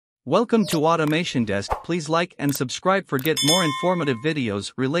Welcome to Automation Desk. Please like and subscribe for get more informative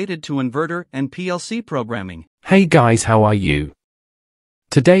videos related to inverter and PLC programming. Hey guys, how are you?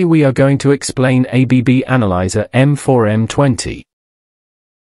 Today we are going to explain ABB Analyzer M4M20.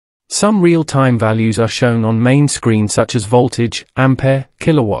 Some real-time values are shown on main screen such as voltage, ampere,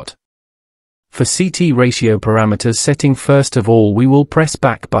 kilowatt. For CT ratio parameters setting, first of all we will press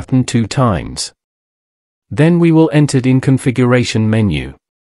back button 2 times. Then we will enter in configuration menu.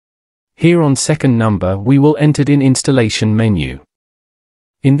 Here on second number we will enter in installation menu.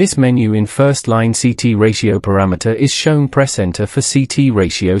 In this menu in first line CT ratio parameter is shown, press enter for CT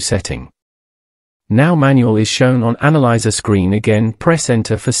ratio setting. Now manual is shown on analyzer screen, again press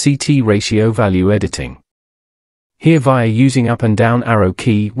enter for CT ratio value editing. Here via using up and down arrow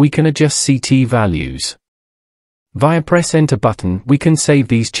key we can adjust CT values. Via press enter button we can save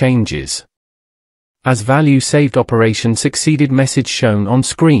these changes. As value saved, operation succeeded message shown on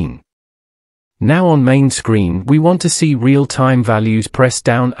screen. Now on main screen we want to see real-time values, press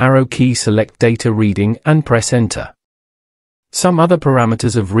down arrow key, select data reading and press enter. Some other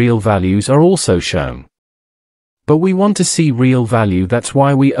parameters of real values are also shown. But we want to see real value, that's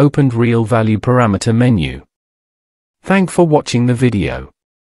why we opened real value parameter menu. Thanks for watching the video.